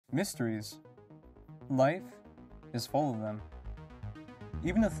Mysteries. Life is full of them.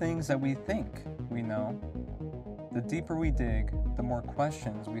 Even the things that we think we know. The deeper we dig, the more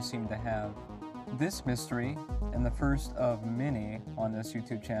questions we seem to have. This mystery, and the first of many on this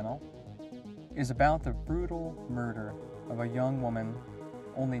YouTube channel, is about the brutal murder of a young woman,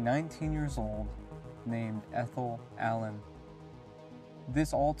 only 19 years old, named Ethel Allen.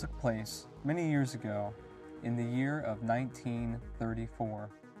 This all took place many years ago, in the year of 1934.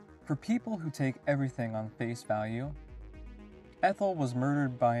 For people who take everything on face value, Ethel was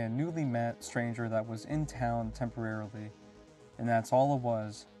murdered by a newly met stranger that was in town temporarily, and that's all it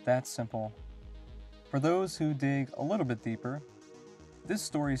was, that simple. For those who dig a little bit deeper, this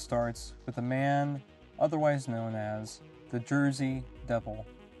story starts with a man otherwise known as the Jersey Devil,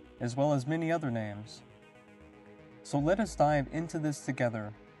 as well as many other names. So let us dive into this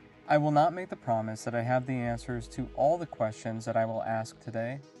together. I will not make the promise that I have the answers to all the questions that I will ask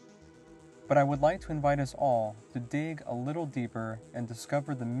today, but I would like to invite us all to dig a little deeper and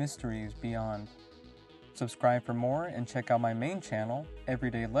discover the mysteries beyond. Subscribe for more and check out my main channel,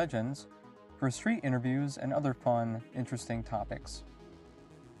 Everyday Legends, for street interviews and other fun, interesting topics.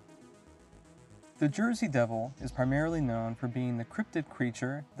 The Jersey Devil is primarily known for being the cryptid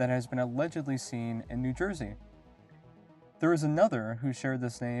creature that has been allegedly seen in New Jersey. There is another who shared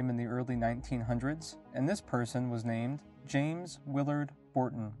this name in the early 1900s, and this person was named James Willard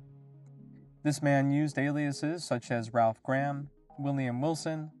Borton. This man used aliases such as Ralph Graham, William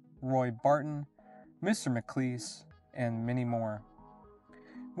Wilson, Roy Barton, Mr. McLeese, and many more.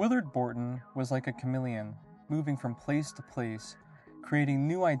 Willard Borton was like a chameleon, moving from place to place, creating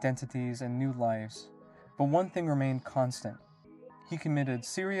new identities and new lives. But one thing remained constant. He committed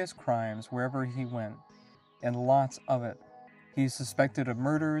serious crimes wherever he went, and lots of it. He is suspected of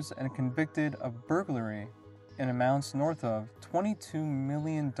murders and convicted of burglary in amounts north of $22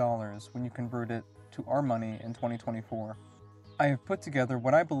 million when you convert it to our money in 2024. I have put together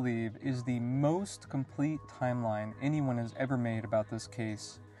what I believe is the most complete timeline anyone has ever made about this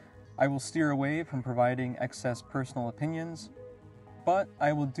case. I will steer away from providing excess personal opinions, but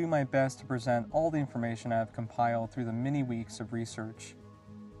I will do my best to present all the information I have compiled through the many weeks of research.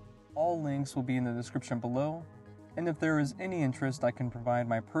 All links will be in the description below, and if there is any interest, I can provide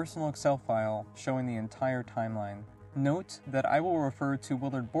my personal Excel file showing the entire timeline. Note that I will refer to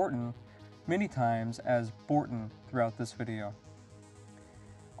Willard Borton many times as Borton throughout this video.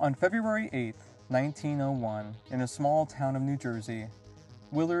 On February 8, 1901, in a small town of New Jersey,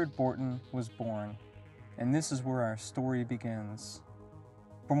 Willard Borton was born, and this is where our story begins.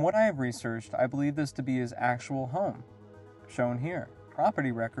 From what I have researched, I believe this to be his actual home, shown here.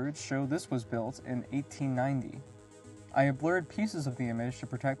 Property records show this was built in 1890. I have blurred pieces of the image to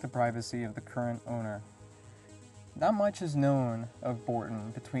protect the privacy of the current owner. Not much is known of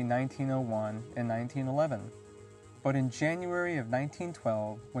Borton between 1901 and 1911, but in January of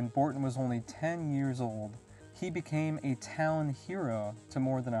 1912, when Borton was only 10 years old, he became a town hero to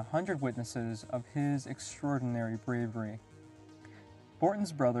more than 100 witnesses of his extraordinary bravery.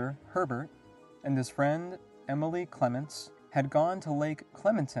 Borton's brother, Herbert, and his friend, Emily Clements, had gone to Lake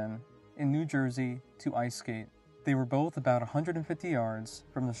Clementon in New Jersey to ice skate. They were both about 150 yards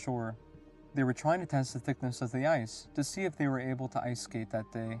from the shore. They were trying to test the thickness of the ice to see if they were able to ice skate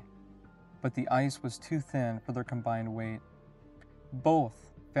that day, but the ice was too thin for their combined weight.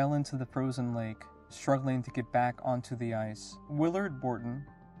 Both fell into the frozen lake, struggling to get back onto the ice. Willard Borton,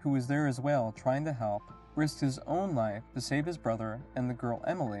 who was there as well trying to help, risked his own life to save his brother and the girl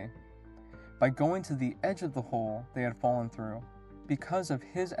Emily by going to the edge of the hole they had fallen through. Because of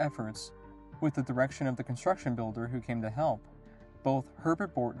his efforts, with the direction of the construction builder who came to help, both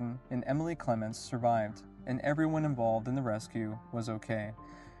Herbert Borton and Emily Clements survived, and everyone involved in the rescue was okay.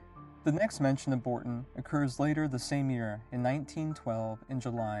 The next mention of Borton occurs later the same year, in 1912, in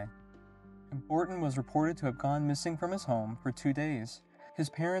July. Borton was reported to have gone missing from his home for 2 days.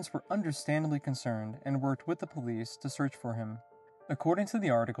 His parents were understandably concerned and worked with the police to search for him. According to the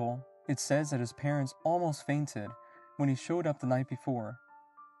article, it says that his parents almost fainted when he showed up the night before,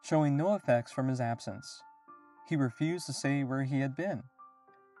 showing no effects from his absence. He refused to say where he had been.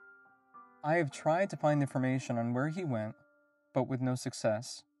 I have tried to find information on where he went, but with no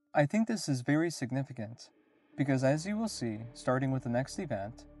success. I think this is very significant, because as you will see, starting with the next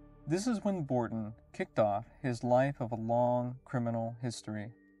event, this is when Borton kicked off his life of a long criminal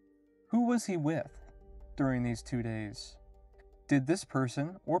history. Who was he with during these 2 days? Did this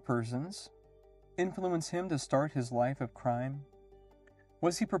person, or persons, influence him to start his life of crime?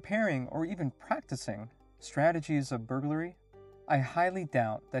 Was he preparing or even practicing strategies of burglary? I highly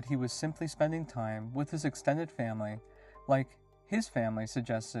doubt that he was simply spending time with his extended family like his family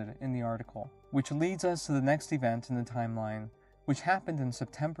suggested in the article, which leads us to the next event in the timeline, which happened in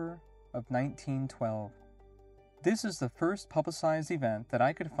September of 1912. This is the first publicized event that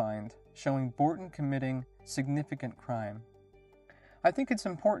I could find showing Borton committing significant crime. I think it's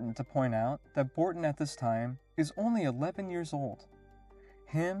important to point out that Borton at this time is only 11 years old.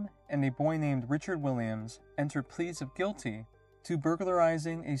 Him and a boy named Richard Williams enter pleas of guilty to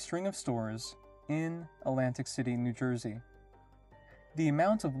burglarizing a string of stores in Atlantic City, New Jersey. The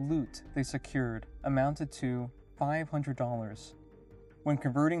amount of loot they secured amounted to $500. When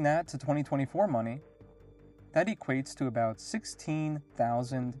converting that to 2024 money, that equates to about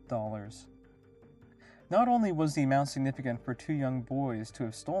 $16,000. Not only was the amount significant for two young boys to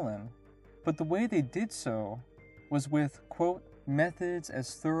have stolen, but the way they did so was with, quote, methods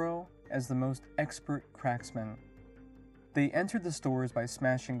as thorough as the most expert cracksmen. They entered the stores by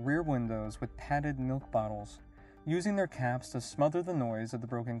smashing rear windows with padded milk bottles, using their caps to smother the noise of the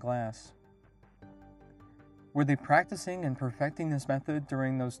broken glass. Were they practicing and perfecting this method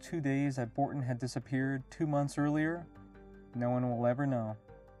during those 2 days that Borton had disappeared 2 months earlier? No one will ever know.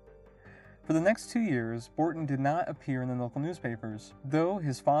 For the next 2 years, Borton did not appear in the local newspapers, though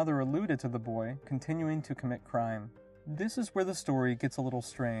his father alluded to the boy continuing to commit crime. This is where the story gets a little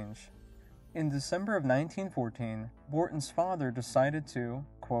strange. In December of 1914, Borton's father decided to,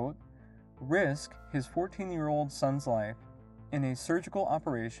 quote, risk his 14-year-old son's life in a surgical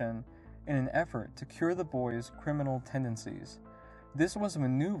operation in an effort to cure the boy's criminal tendencies. This was a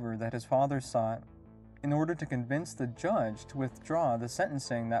maneuver that his father sought in order to convince the judge to withdraw the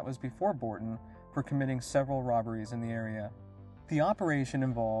sentencing that was before Borton for committing several robberies in the area. The operation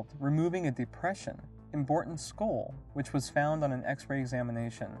involved removing a depression in Borton's skull, which was found on an X-ray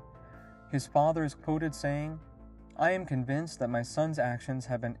examination. His father is quoted saying, "I am convinced that my son's actions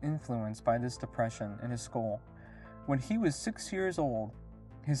have been influenced by this depression in his skull. When he was 6 years old,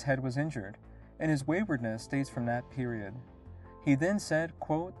 his head was injured, and his waywardness dates from that period." He then said,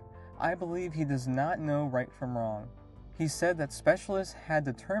 quote, "I believe he does not know right from wrong." He said that specialists had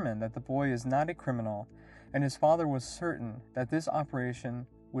determined that the boy is not a criminal, and his father was certain that this operation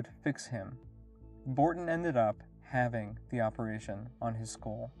would fix him. Borton ended up having the operation on his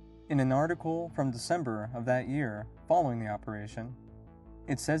skull. In an article from December of that year following the operation,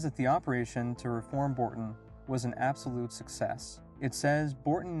 it says that the operation to reform Borton was an absolute success. It says,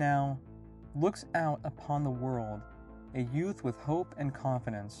 "Borton now looks out upon the world, a youth with hope and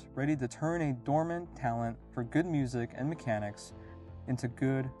confidence, ready to turn a dormant talent for good music and mechanics into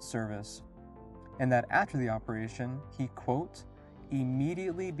good service." And that after the operation, he, quote,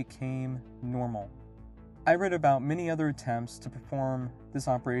 immediately became normal. I read about many other attempts to perform this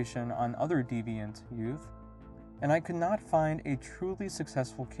operation on other deviant youth, and I could not find a truly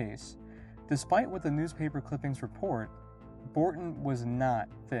successful case. Despite what the newspaper clippings report, Borton was not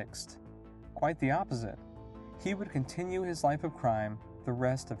fixed. Quite the opposite. He would continue his life of crime the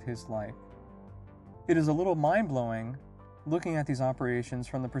rest of his life. It is a little mind-blowing looking at these operations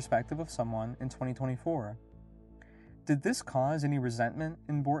from the perspective of someone in 2024. Did this cause any resentment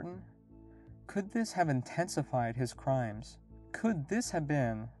in Borton? Could this have intensified his crimes? Could this have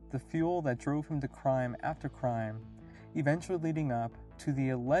been the fuel that drove him to crime after crime, eventually leading up to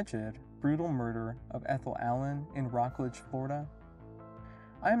the alleged brutal murder of Ethel Allen in Rockledge, Florida?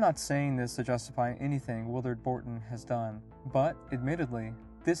 I am not saying this to justify anything Willard Borton has done, but admittedly,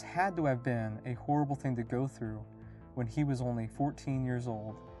 this had to have been a horrible thing to go through when he was only 14 years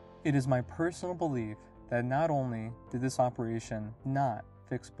old. It is my personal belief that not only did this operation not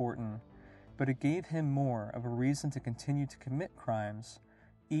fix Borton, but it gave him more of a reason to continue to commit crimes,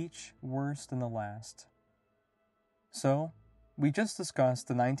 each worse than the last. So, we just discussed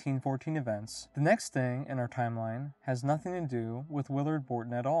the 1914 events. The next thing in our timeline has nothing to do with Willard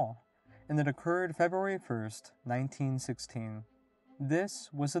Borton at all, and it occurred February 1st, 1916.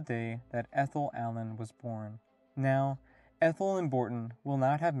 This was the day that Ethel Allen was born. Now, Ethel and Borton will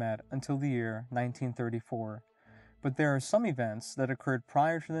not have met until the year 1934, but there are some events that occurred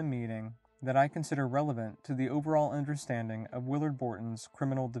prior to the meeting that I consider relevant to the overall understanding of Willard Borton's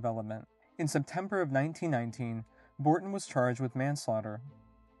criminal development. In September of 1919, Borton was charged with manslaughter.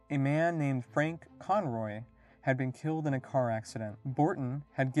 A man named Frank Conroy had been killed in a car accident. Borton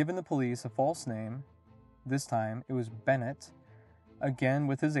had given the police a false name. This time it was Bennett, again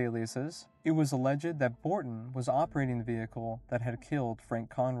with his aliases. It was alleged that Borton was operating the vehicle that had killed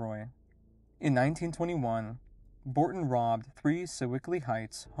Frank Conroy. In 1921, Borton robbed 3 Sewickley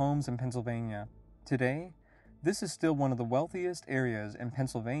Heights homes in Pennsylvania. Today, this is still one of the wealthiest areas in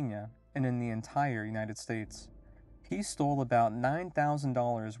Pennsylvania and in the entire United States. He stole about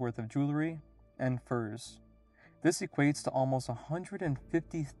 $9,000 worth of jewelry and furs. This equates to almost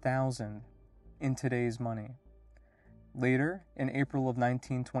 $150,000 in today's money. Later, in April of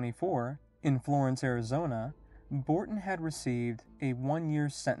 1924, in Florence, Arizona, Borton had received a 1-year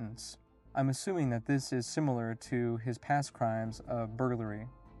sentence. I'm assuming that this is similar to his past crimes of burglary.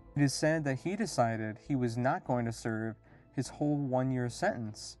 It is said that he decided he was not going to serve his whole 1-year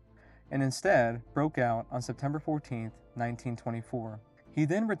sentence, and instead broke out on September 14, 1924. He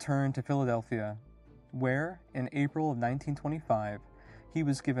then returned to Philadelphia, where, in April of 1925, he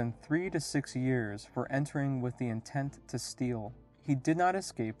was given 3 to 6 years for entering with the intent to steal. He did not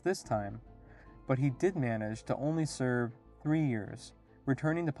escape this time, but he did manage to only serve 3 years,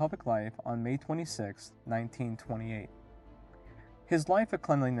 returning to public life on May 26, 1928. His life of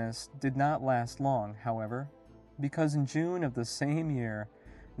cleanliness did not last long, however, because in June of the same year,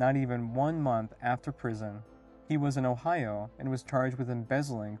 not even 1 month after prison, he was in Ohio and was charged with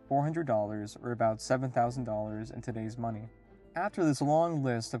embezzling $400, or about $7,000 in today's money. After this long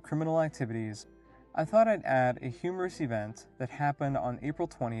list of criminal activities, I thought I'd add a humorous event that happened on April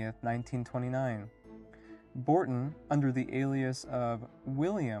 20th, 1929. Borton, under the alias of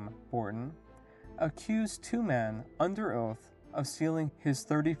William Borton, accused 2 men under oath of stealing his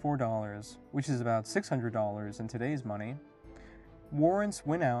 $34, which is about $600 in today's money. Warrants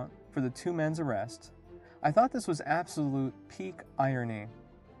went out for the 2 men's arrest. I thought this was absolute peak irony.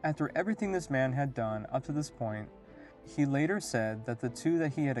 After everything this man had done up to this point, he later said that the 2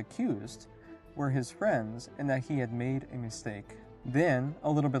 that he had accused were his friends and that he had made a mistake. Then,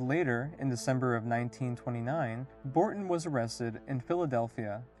 a little bit later, in December of 1929, Borton was arrested in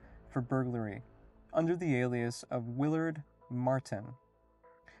Philadelphia for burglary under the alias of Willard Borton.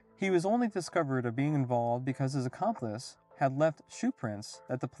 He was only discovered of being involved because his accomplice had left shoe prints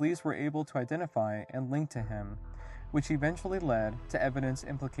that the police were able to identify and link to him, which eventually led to evidence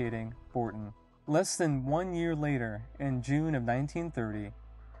implicating Borton. Less than 1 year later, in June of 1930,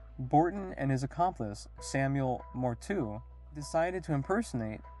 Borton and his accomplice, Samuel Morteau, decided to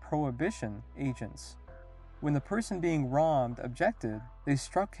impersonate Prohibition agents. When the person being robbed objected, they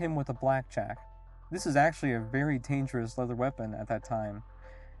struck him with a blackjack. This is actually a very dangerous leather weapon at that time,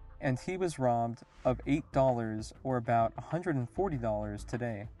 and he was robbed of $8, or about $140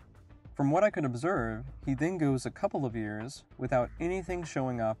 today. From what I could observe, he then goes a couple of years without anything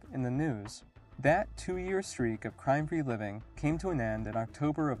showing up in the news. That 2-year streak of crime-free living came to an end in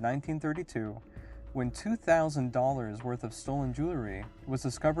October of 1932 when $2,000 worth of stolen jewelry was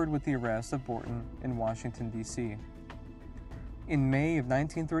discovered with the arrest of Borton in Washington, D.C. In May of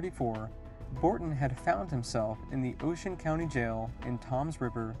 1934, Borton had found himself in the Ocean County Jail in Toms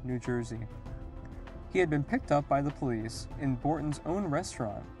River, New Jersey. He had been picked up by the police in Borton's own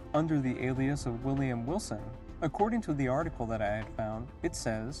restaurant under the alias of William Wilson. According to the article that I had found, it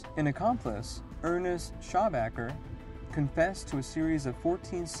says, an accomplice, Ernest Schabacker, confessed to a series of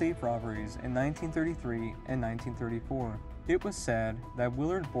 14 safe robberies in 1933 and 1934. It was said that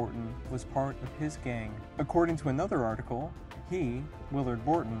Willard Borton was part of his gang. According to another article, he, Willard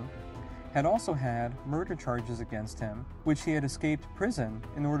Borton, had also had murder charges against him, which he had escaped prison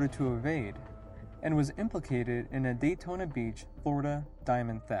in order to evade, and was implicated in a Daytona Beach, Florida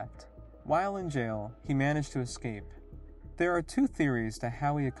diamond theft. While in jail, he managed to escape. There are 2 theories to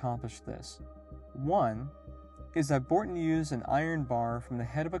how he accomplished this. One is that Borton used an iron bar from the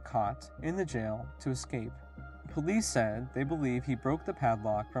head of a cot in the jail to escape. Police said they believe he broke the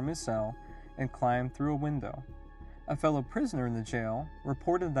padlock from his cell and climbed through a window. A fellow prisoner in the jail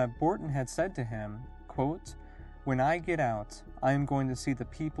reported that Borton had said to him, quote, "When I get out, I am going to see the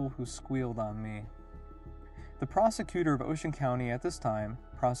people who squealed on me." The prosecutor of Ocean County at this time,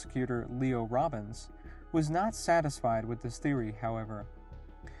 Prosecutor Leo Robbins, was not satisfied with this theory, however.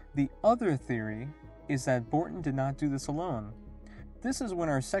 The other theory is that Borton did not do this alone. This is when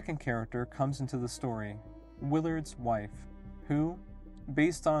our second character comes into the story, Willard's wife, who,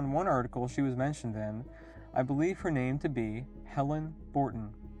 based on one article she was mentioned in, I believe her name to be Helen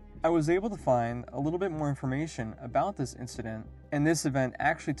Borton. I was able to find a little bit more information about this incident, and this event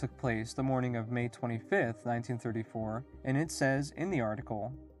actually took place the morning of May 25th, 1934, and it says in the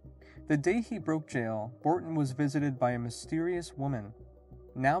article, the day he broke jail, Borton was visited by a mysterious woman,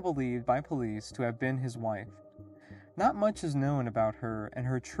 now believed by police to have been his wife. Not much is known about her and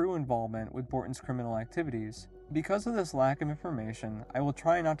her true involvement with Borton's criminal activities. Because of this lack of information, I will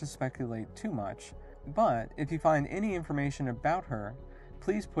try not to speculate too much, but if you find any information about her,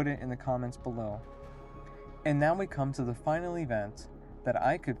 please put it in the comments below. And now we come to the final event that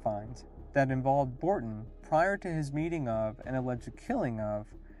I could find that involved Borton prior to his meeting of and alleged killing of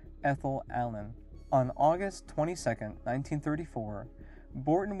Ethel Allen. On August 22, 1934,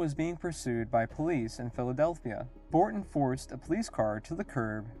 Borton was being pursued by police in Philadelphia. Borton forced a police car to the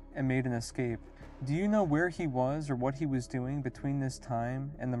curb and made an escape. Do you know where he was or what he was doing between this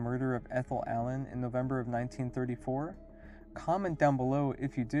time and the murder of Ethel Allen in November of 1934? Comment down below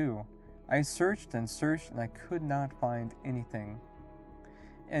if you do. I searched and I could not find anything.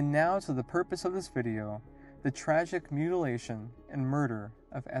 And now to the purpose of this video, the tragic mutilation and murder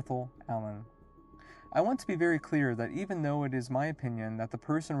of Ethel Allen. I want to be very clear that even though it is my opinion that the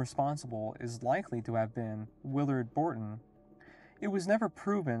person responsible is likely to have been Willard Borton, it was never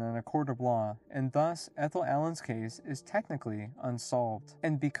proven in a court of law, and thus Ethel Allen's case is technically unsolved.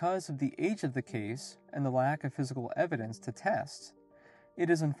 And because of the age of the case and the lack of physical evidence to test, it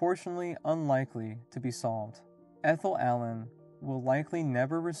is unfortunately unlikely to be solved. Ethel Allen will likely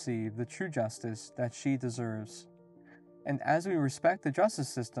never receive the true justice that she deserves. And as we respect the justice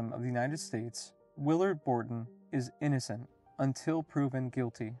system of the United States, Willard Borton is innocent until proven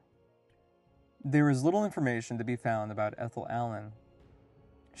guilty. There is little information to be found about Ethel Allen.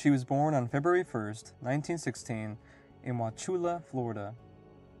 She was born on February 1st, 1916, in Wauchula, Florida.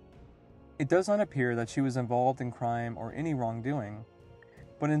 It does not appear that she was involved in crime or any wrongdoing,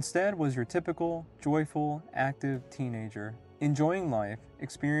 but instead was your typical, joyful, active teenager, enjoying life,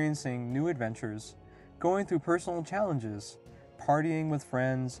 experiencing new adventures, going through personal challenges, partying with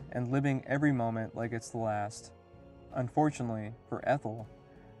friends, and living every moment like it's the last. Unfortunately, for Ethel,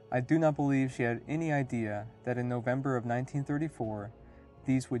 I do not believe she had any idea that in November of 1934,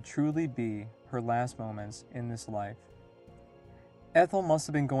 these would truly be her last moments in this life. Ethel must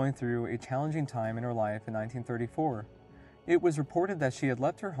have been going through a challenging time in her life in 1934. It was reported that she had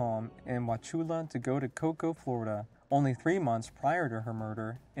left her home in Wauchula to go to Cocoa, Florida, only 3 months prior to her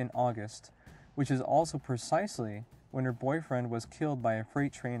murder in August, which is also precisely when her boyfriend was killed by a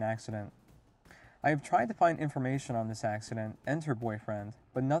freight train accident. I have tried to find information on this accident and her boyfriend,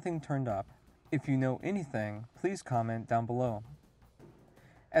 but nothing turned up. If you know anything, please comment down below.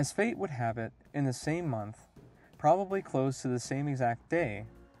 As fate would have it, in the same month, probably close to the same exact day,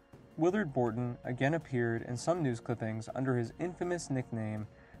 Willard Borton again appeared in some news clippings under his infamous nickname,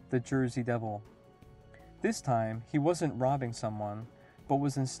 the Jersey Devil. This time, he wasn't robbing someone, but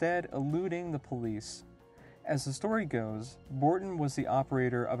was instead eluding the police. As the story goes, Borton was the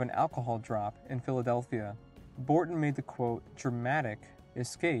operator of an alcohol drop in Philadelphia. Borton made the quote, dramatic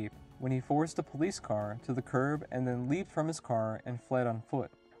escape when he forced a police car to the curb and then leaped from his car and fled on foot.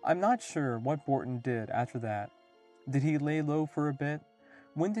 I'm not sure what Borton did after that. Did he lay low for a bit?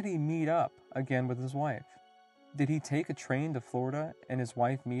 When did he meet up again with his wife? Did he take a train to Florida and his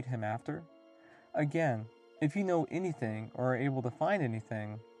wife meet him after? Again, if you know anything or are able to find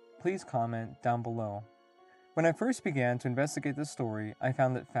anything, please comment down below. When I first began to investigate this story, I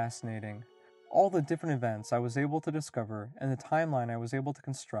found it fascinating. All the different events I was able to discover and the timeline I was able to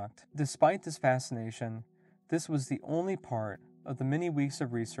construct. Despite this fascination, this was the only part of the many weeks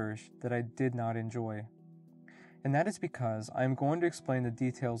of research that I did not enjoy. And that is because I am going to explain the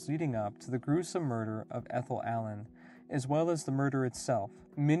details leading up to the gruesome murder of Ethel Allen, as well as the murder itself.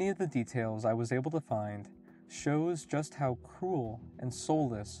 Many of the details I was able to find shows just how cruel and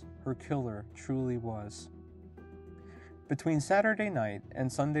soulless her killer truly was. Between Saturday night and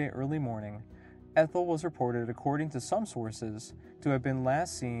Sunday early morning, Ethel was reported, according to some sources, to have been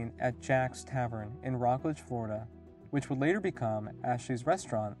last seen at Jack's Tavern in Rockledge, Florida, which would later become Ashley's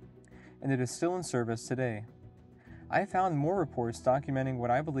Restaurant, and it is still in service today. I found more reports documenting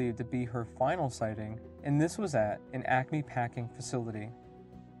what I believe to be her final sighting, and this was at an Acme packing facility.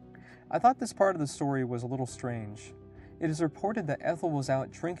 I thought this part of the story was a little strange. It is reported that Ethel was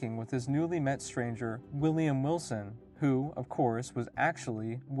out drinking with his newly met stranger, William Wilson, who, of course, was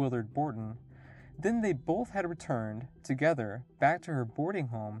actually Willard Borton. Then they both had returned, together, back to her boarding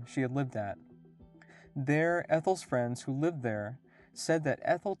home she had lived at. There, Ethel's friends who lived there said that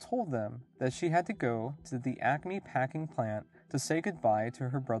Ethel told them that she had to go to the Acme packing plant to say goodbye to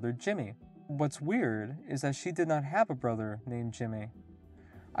her brother Jimmy. What's weird is that she did not have a brother named Jimmy.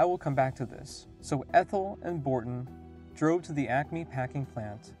 I will come back to this. So Ethel and Borton drove to the Acme packing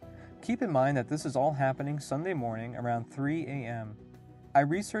plant. Keep in mind that this is all happening Sunday morning around 3 a.m. I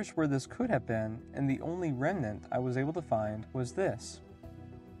researched where this could have been, and the only remnant I was able to find was this.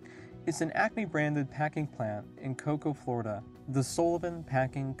 It's an Acme-branded packing plant in Cocoa, Florida, the Sullivan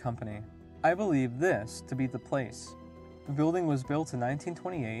Packing Company. I believe this to be the place. The building was built in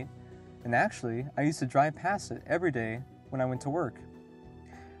 1928, and actually, I used to drive past it every day when I went to work.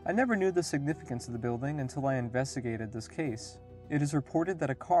 I never knew the significance of the building until I investigated this case. It is reported that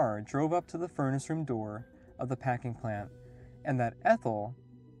a car drove up to the furnace room door of the packing plant, and that Ethel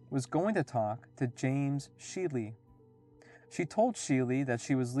was going to talk to James Sheely. She told Sheely that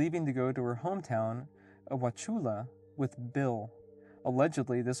she was leaving to go to her hometown of Wauchula with Bill.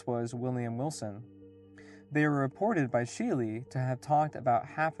 Allegedly, this was William Wilson. They were reported by Sheely to have talked about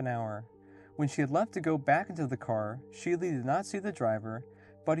half an hour. When she had left to go back into the car, Sheely did not see the driver,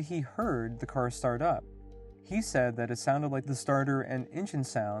 but he heard the car start up. He said that it sounded like the starter and engine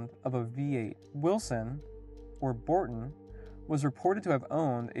sound of a V8. Wilson, or Borton, was reported to have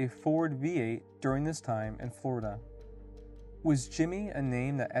owned a Ford V8 during this time in Florida. Was Jimmy a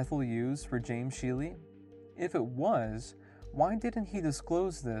name that Ethel used for James Sheely? If it was, why didn't he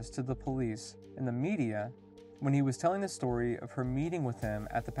disclose this to the police and the media when he was telling the story of her meeting with him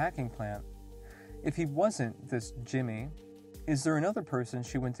at the packing plant? If he wasn't this Jimmy, is there another person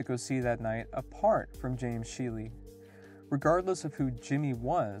she went to go see that night apart from James Sheely? Regardless of who Jimmy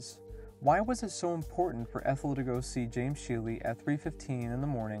was, why was it so important for Ethel to go see James Sheely at 3:15 in the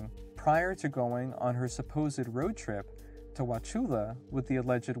morning prior to going on her supposed road trip to Wauchula with the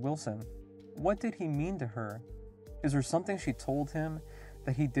alleged Wilson? What did he mean to her? Is there something she told him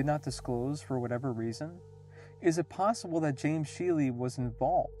that he did not disclose for whatever reason? Is it possible that James Sheely was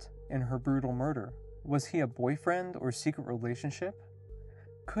involved in her brutal murder? Was he a boyfriend or secret relationship?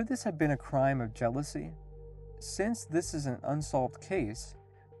 Could this have been a crime of jealousy? Since this is an unsolved case,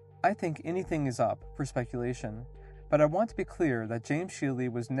 I think anything is up for speculation, but I want to be clear that James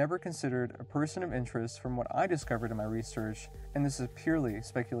Sheely was never considered a person of interest from what I discovered in my research, and this is purely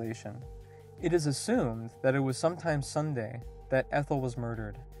speculation. It is assumed that it was sometime Sunday that Ethel was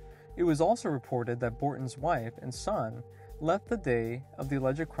murdered. It was also reported that Borton's wife and son left the day of the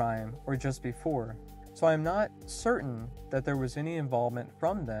alleged crime or just before, so I am not certain that there was any involvement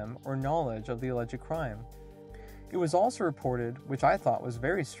from them or knowledge of the alleged crime. It was also reported, which I thought was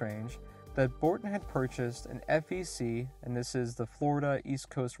very strange, that Borton had purchased an FEC, and this is the Florida East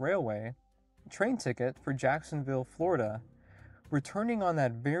Coast Railway, train ticket for Jacksonville, Florida, returning on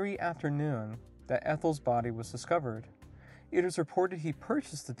that very afternoon that Ethel's body was discovered. It is reported he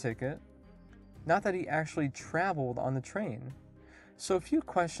purchased the ticket, not that he actually traveled on the train. So a few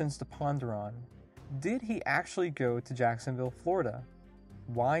questions to ponder on. Did he actually go to Jacksonville, Florida?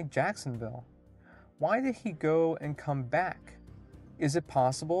 Why Jacksonville? Why did he go and come back? Is it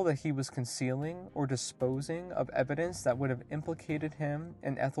possible that he was concealing or disposing of evidence that would have implicated him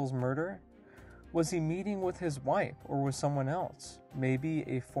in Ethel's murder? Was he meeting with his wife or with someone else? Maybe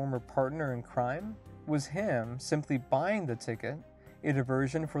a former partner in crime? Was him simply buying the ticket a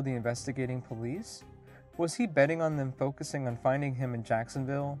diversion for the investigating police? Was he betting on them focusing on finding him in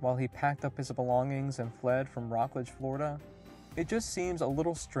Jacksonville while he packed up his belongings and fled from Rockledge, Florida? It just seems a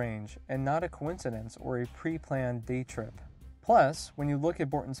little strange and not a coincidence or a pre-planned day trip. Plus, when you look at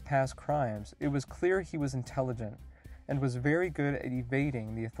Borton's past crimes, it was clear he was intelligent and was very good at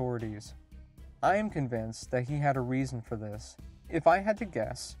evading the authorities. I am convinced that he had a reason for this. If I had to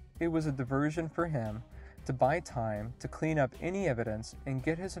guess, it was a diversion for him to buy time to clean up any evidence and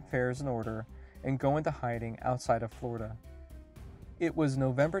get his affairs in order and go into hiding outside of Florida. It was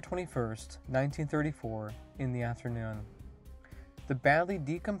November 21st, 1934, in the afternoon. The badly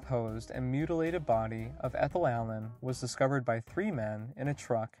decomposed and mutilated body of Ethel Allen was discovered by 3 men in a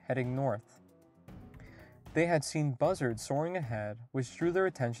truck heading north. They had seen buzzards soaring ahead, which drew their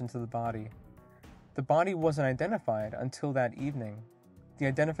attention to the body. The body wasn't identified until that evening. The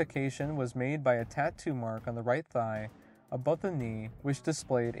identification was made by a tattoo mark on the right thigh above the knee, which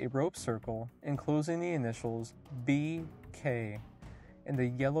displayed a rope circle enclosing the initials BK and the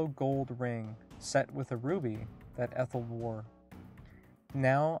yellow gold ring set with a ruby that Ethel wore.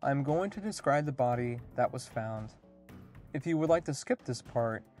 Now I'm going to describe the body that was found. If you would like to skip this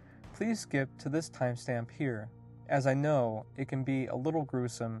part, please skip to this timestamp here, as I know it can be a little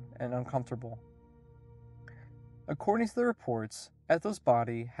gruesome and uncomfortable. According to the reports, Ethel's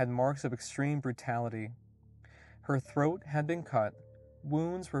body had marks of extreme brutality. Her throat had been cut,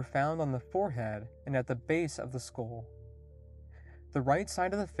 wounds were found on the forehead and at the base of the skull. The right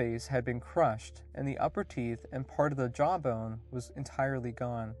side of the face had been crushed, and the upper teeth and part of the jawbone was entirely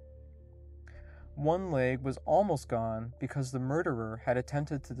gone. One leg was almost gone because the murderer had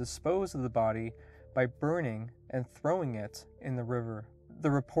attempted to dispose of the body by burning and throwing it in the river.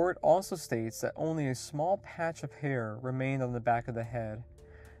 The report also states that only a small patch of hair remained on the back of the head.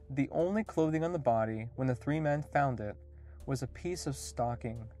 The only clothing on the body when the 3 men found it was a piece of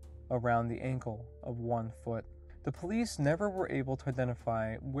stocking around the ankle of 1 foot. The police never were able to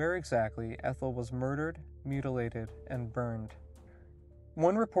identify where exactly Ethel was murdered, mutilated, and burned.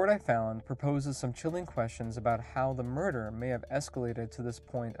 One report I found proposes some chilling questions about how the murder may have escalated to this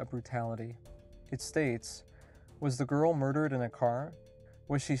point of brutality. It states, was the girl murdered in a car?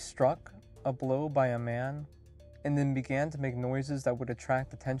 Was she struck a blow by a man? and then began to make noises that would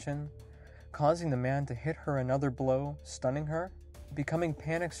attract attention, causing the man to hit her another blow, stunning her? Becoming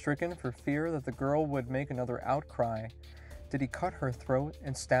panic-stricken for fear that the girl would make another outcry, did he cut her throat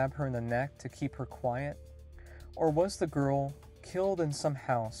and stab her in the neck to keep her quiet? Or was the girl killed in some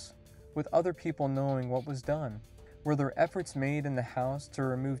house, with other people knowing what was done? Were there efforts made in the house to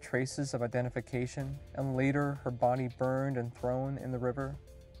remove traces of identification, and later her body burned and thrown in the river?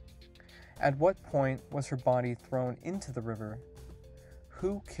 At what point was her body thrown into the river?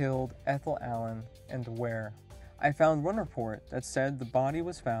 Who killed Ethel Allen and where? I found one report that said the body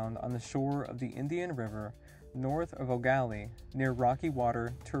was found on the shore of the Indian River north of Ogali, near Rocky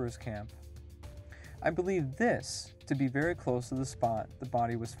Water Tourist Camp. I believe this to be very close to the spot the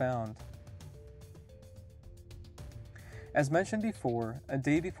body was found. As mentioned before, a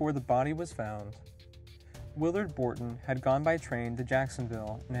day before the body was found, Willard Borton had gone by train to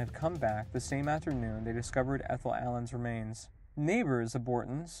Jacksonville and had come back the same afternoon they discovered Ethel Allen's remains. Neighbors of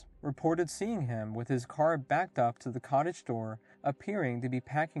Borton's reported seeing him with his car backed up to the cottage door, appearing to be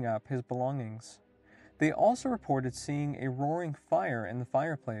packing up his belongings. They also reported seeing a roaring fire in the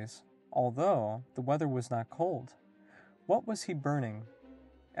fireplace, although the weather was not cold. What was he burning?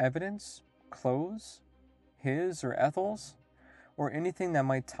 Evidence? Clothes? His or Ethel's? Or anything that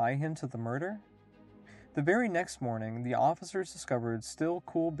might tie him to the murder? The very next morning, the officers discovered still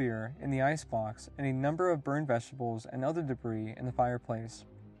cool beer in the icebox and a number of burned vegetables and other debris in the fireplace.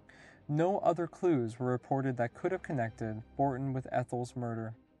 No other clues were reported that could have connected Borton with Ethel's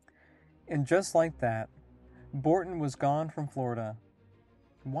murder. And just like that, Borton was gone from Florida.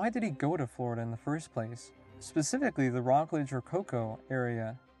 Why did he go to Florida in the first place, specifically the Rockledge or Cocoa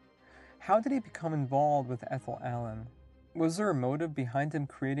area? How did he become involved with Ethel Allen? Was there a motive behind him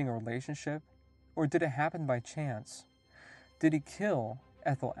creating a relationship? Or did it happen by chance? Did he kill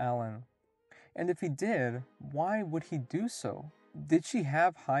Ethel Allen? And if he did, why would he do so? Did she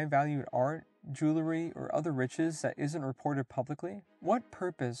have high-valued art, jewelry, or other riches that isn't reported publicly? What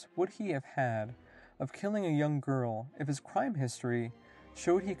purpose would he have had of killing a young girl if his crime history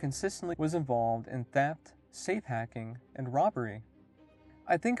showed he consistently was involved in theft, safe hacking, and robbery?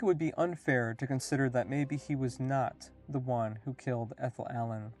 I think it would be unfair to consider that maybe he was not the one who killed Ethel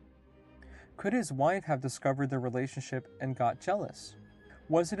Allen. Could his wife have discovered their relationship and got jealous?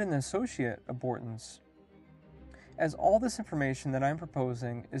 Was it an associate of Borton's? As all this information that I'm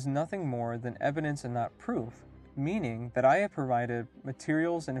proposing is nothing more than evidence and not proof, meaning that I have provided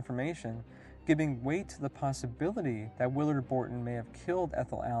materials and information giving weight to the possibility that Willard Borton may have killed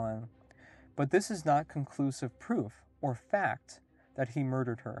Ethel Allen, but this is not conclusive proof or fact that he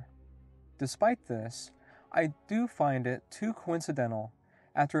murdered her. Despite this, I do find it too coincidental,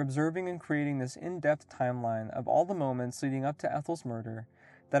 after observing and creating this in-depth timeline of all the moments leading up to Ethel's murder,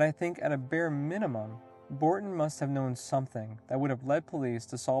 that I think at a bare minimum, Borton must have known something that would have led police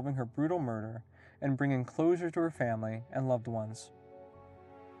to solving her brutal murder and bringing closure to her family and loved ones.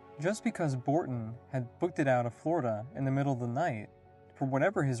 Just because Borton had booked it out of Florida in the middle of the night, for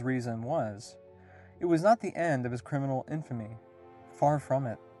whatever his reason was, it was not the end of his criminal infamy. Far from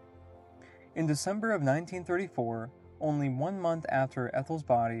it. In December of 1934, only 1 month after Ethel's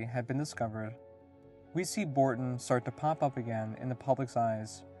body had been discovered, we see Borton start to pop up again in the public's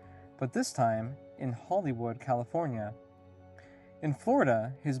eyes, but this time in Hollywood, California. In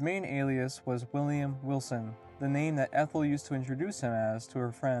Florida, his main alias was William Wilson, the name that Ethel used to introduce him as to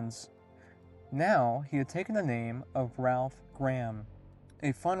her friends. Now, he had taken the name of Ralph Graham.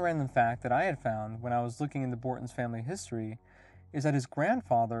 A fun random fact that I had found when I was looking into Borton's family history is that his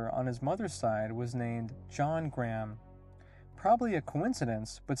grandfather on his mother's side was named John Graham. Probably a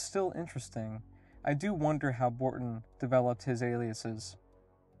coincidence, but still interesting. I do wonder how Borton developed his aliases.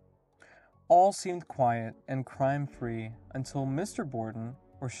 All seemed quiet and crime-free until Mr. Borton,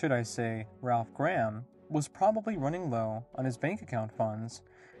 or should I say Ralph Graham, was probably running low on his bank account funds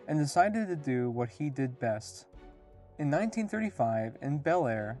and decided to do what he did best. In 1935, in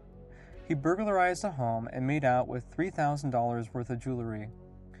Bel-Air, he burglarized a home and made out with $3,000 worth of jewelry.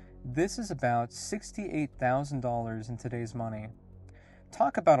 This is about $68,000 in today's money.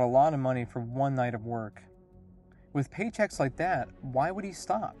 Talk about a lot of money for one night of work. With paychecks like that, why would he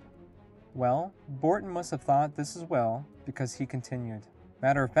stop? Well, Borton must have thought this as well, because he continued.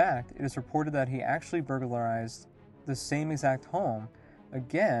 Matter of fact, it is reported that he actually burglarized the same exact home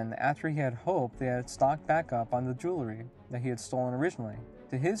again after he had hoped they had stocked back up on the jewelry that he had stolen originally.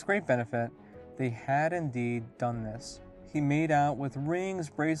 To his great benefit, they had indeed done this. He made out with rings,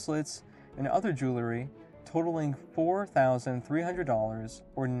 bracelets, and other jewelry totaling $4,300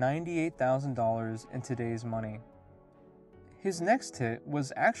 or $98,000 in today's money. His next hit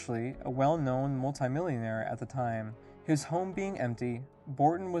was actually a well-known multimillionaire at the time. His home being empty,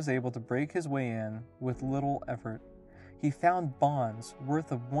 Borton was able to break his way in with little effort. He found bonds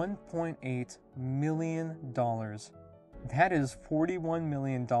worth of $1.8 million. That is $41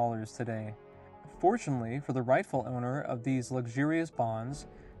 million today. Fortunately for the rightful owner of these luxurious bonds,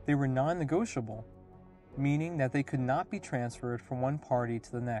 they were non-negotiable, meaning that they could not be transferred from one party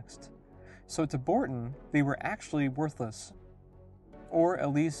to the next. So to Borton, they were actually worthless. Or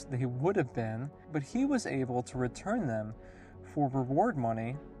at least they would have been, but he was able to return them for reward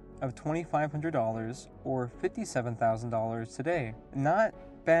money of $2,500 or $57,000 today. Not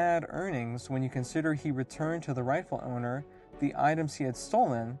bad earnings when you consider he returned to the rightful owner the items he had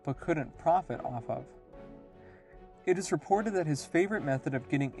stolen but couldn't profit off of. It is reported that his favorite method of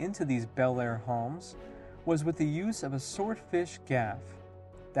getting into these Bel-Air homes was with the use of a swordfish gaff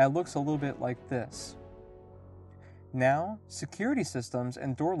that looks a little bit like this. Now, security systems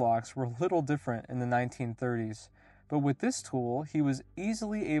and door locks were a little different in the 1930s, but with this tool, he was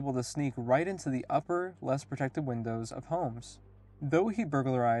easily able to sneak right into the upper, less protected windows of homes. Though he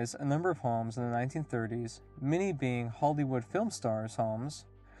burglarized a number of homes in the 1930s, many being Hollywood film stars' homes,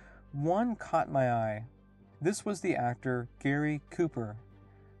 one caught my eye. This was the actor Gary Cooper,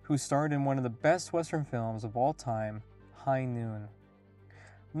 who starred in one of the best Western films of all time, High Noon.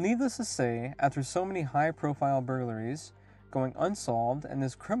 Needless to say, after so many high-profile burglaries going unsolved and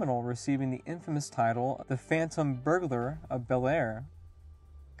this criminal receiving the infamous title the Phantom Burglar of Bel-Air,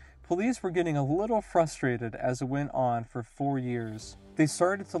 police were getting a little frustrated as it went on for 4 years. They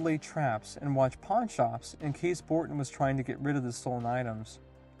started to lay traps and watch pawn shops in case Borton was trying to get rid of the stolen items.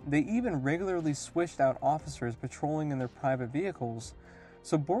 They even regularly switched out officers patrolling in their private vehicles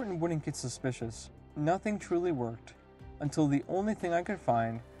so Borton wouldn't get suspicious. Nothing truly worked, until the only thing I could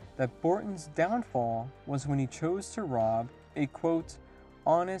find that Borton's downfall was when he chose to rob a, quote,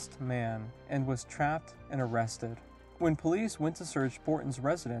 honest man and was trapped and arrested. When police went to search Borton's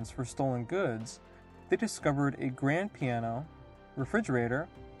residence for stolen goods, they discovered a grand piano, refrigerator,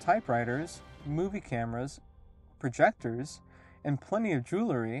 typewriters, movie cameras, projectors, and plenty of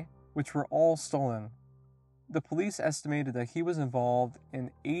jewelry, which were all stolen. The police estimated that he was involved in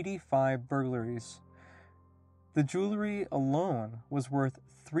 85 burglaries. The jewelry alone was worth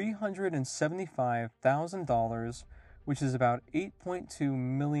 $375,000, which is about $8.2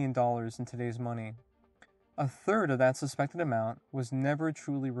 million in today's money. A third of that suspected amount was never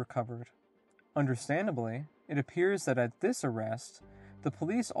truly recovered. Understandably, it appears that at this arrest, the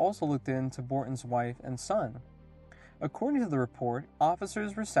police also looked into Borton's wife and son. According to the report,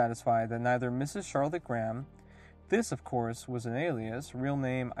 officers were satisfied that neither Mrs. Charlotte Graham, this, of course, was an alias, real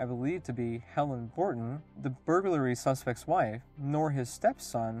name I believe to be Helen Borton, the burglary suspect's wife, nor his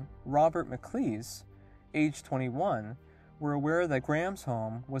stepson, Robert McLeese, age 21, were aware that Graham's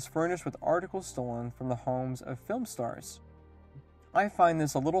home was furnished with articles stolen from the homes of film stars. I find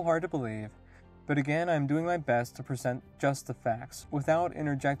this a little hard to believe, but again I am doing my best to present just the facts, without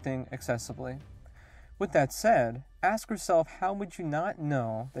interjecting excessively. With that said, ask yourself, how would you not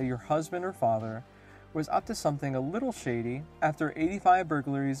know that your husband or father was up to something a little shady after 85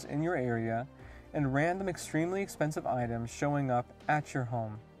 burglaries in your area and random extremely expensive items showing up at your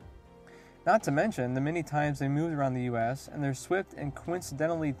home? Not to mention the many times they moved around the U.S. and their swift and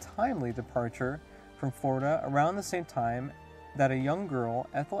coincidentally timely departure from Florida around the same time that a young girl,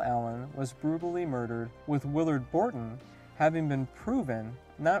 Ethel Allen, was brutally murdered, with Willard Borton having been proven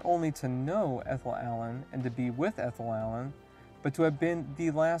not only to know Ethel Allen and to be with Ethel Allen, but to have been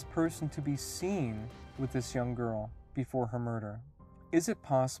the last person to be seen with this young girl before her murder. Is it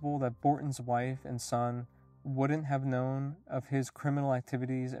possible that Borton's wife and son wouldn't have known of his criminal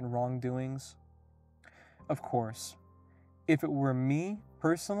activities and wrongdoings? Of course. If it were me,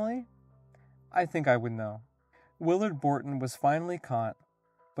 personally, I think I would know. Willard Borton was finally caught,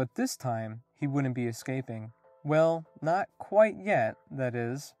 but this time he wouldn't be escaping. Well, not quite yet, that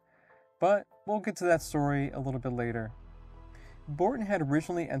is, but we'll get to that story a little bit later. Borton had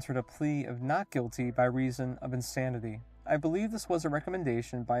originally entered a plea of not guilty by reason of insanity. I believe this was a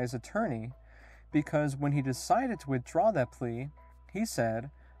recommendation by his attorney because when he decided to withdraw that plea, he said,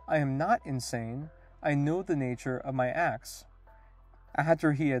 "I am not insane. I know the nature of my acts."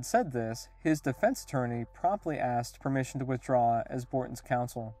 After he had said this, his defense attorney promptly asked permission to withdraw as Borton's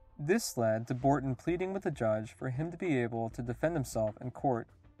counsel. This led to Borton pleading with the judge for him to be able to defend himself in court.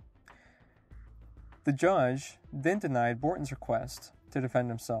 The judge then denied Borton's request to defend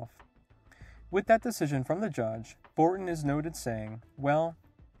himself. With that decision from the judge, Borton is noted saying, "Well,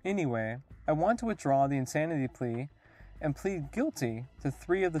 anyway, I want to withdraw the insanity plea and plead guilty to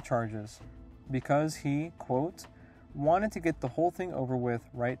 3 of the charges, because he, quote, wanted to get the whole thing over with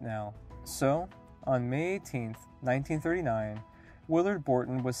right now. So, on May 18, 1939, Willard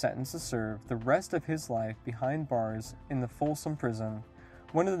Borton was sentenced to serve the rest of his life behind bars in the Folsom Prison,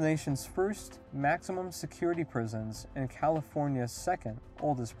 one of the nation's first maximum security prisons and California's second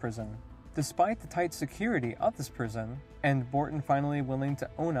oldest prison. Despite the tight security of this prison, and Borton finally willing to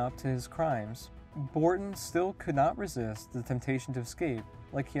own up to his crimes, Borton still could not resist the temptation to escape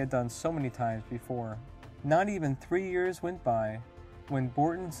like he had done so many times before. Not even 3 years went by when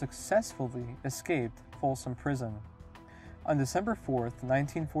Borton successfully escaped Folsom Prison. On December 4th,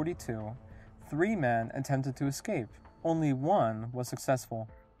 1942, 3 men attempted to escape. Only one was successful.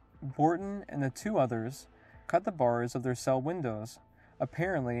 Borton and the 2 others cut the bars of their cell windows,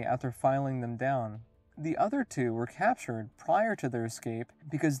 apparently after filing them down. The other 2 were captured prior to their escape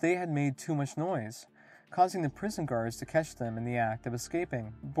because they had made too much noise, causing the prison guards to catch them in the act of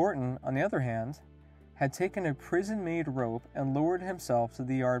escaping. Borton, on the other hand, had taken a prison-made rope and lowered himself to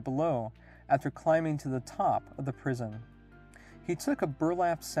the yard below after climbing to the top of the prison. He took a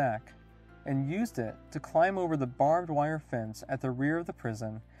burlap sack and used it to climb over the barbed wire fence at the rear of the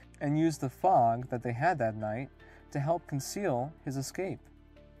prison and used the fog that they had that night to help conceal his escape.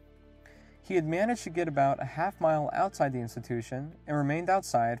 He had managed to get about a half-mile outside the institution and remained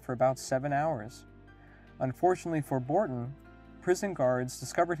outside for about 7 hours. Unfortunately for Borton, prison guards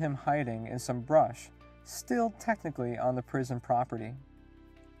discovered him hiding in some brush, still technically on the prison property.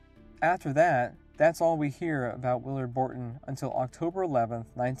 After that, that's all we hear about Willard Borton until October 11,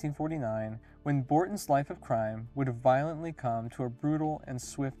 1949, when Borton's life of crime would violently come to a brutal and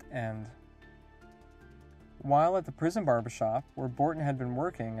swift end. While at the prison barbershop, where Borton had been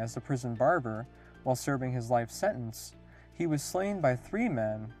working as the prison barber while serving his life sentence, he was slain by 3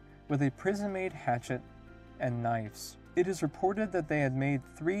 men with a prison-made hatchet and knives. It is reported that they had made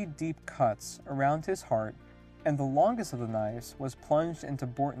 3 deep cuts around his heart, and the longest of the knives was plunged into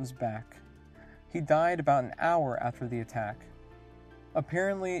Borton's back. He died about an hour after the attack.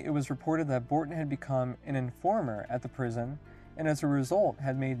 Apparently, it was reported that Borton had become an informer at the prison, and as a result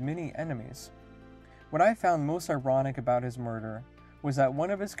had made many enemies. What I found most ironic about his murder was that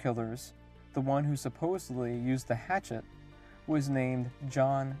one of his killers, the one who supposedly used the hatchet, was named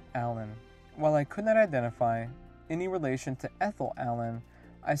John Allen. While I could not identify any relation to Ethel Allen,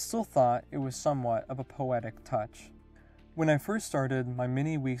 I still thought it was somewhat of a poetic touch. When I first started my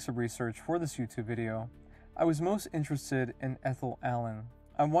many weeks of research for this YouTube video, I was most interested in Ethel Allen.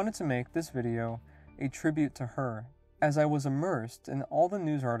 I wanted to make this video a tribute to her. As I was immersed in all the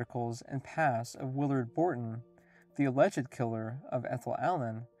news articles and past of Willard Borton, the alleged killer of Ethel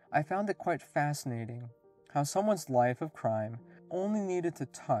Allen, I found it quite fascinating how someone's life of crime only needed to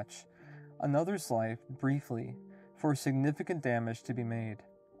touch another's life briefly for significant damage to be made.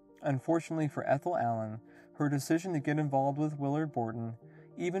 Unfortunately for Ethel Allen, her decision to get involved with Willard Borton,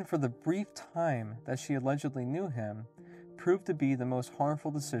 even for the brief time that she allegedly knew him, proved to be the most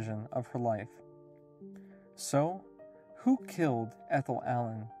harmful decision of her life. So, who killed Ethel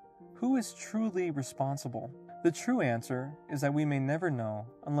Allen? Who is truly responsible? The true answer is that we may never know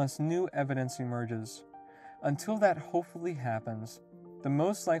unless new evidence emerges. Until that hopefully happens, the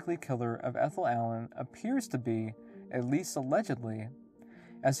most likely killer of Ethel Allen appears to be, at least allegedly,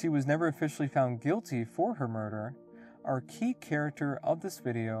 as he was never officially found guilty for her murder, our key character of this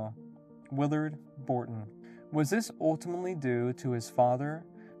video, Willard Borton. Was this ultimately due to his father,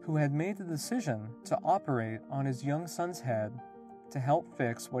 who had made the decision to operate on his young son's head to help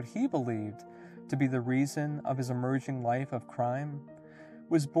fix what he believed to be the reason of his emerging life of crime?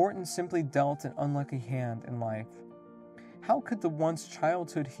 Was Borton simply dealt an unlucky hand in life? How could the once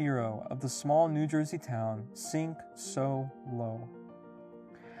childhood hero of the small New Jersey town sink so low?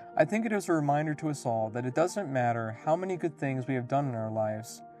 I think it is a reminder to us all that it doesn't matter how many good things we have done in our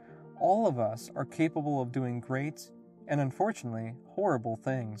lives, all of us are capable of doing great and, unfortunately, horrible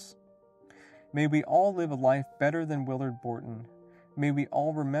things. May we all live a life better than Willard Borton. May we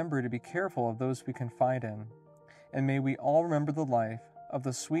all remember to be careful of those we confide in. And may we all remember the life of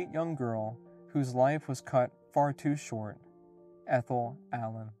the sweet young girl whose life was cut far too short, Ethel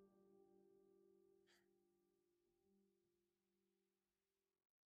Allen.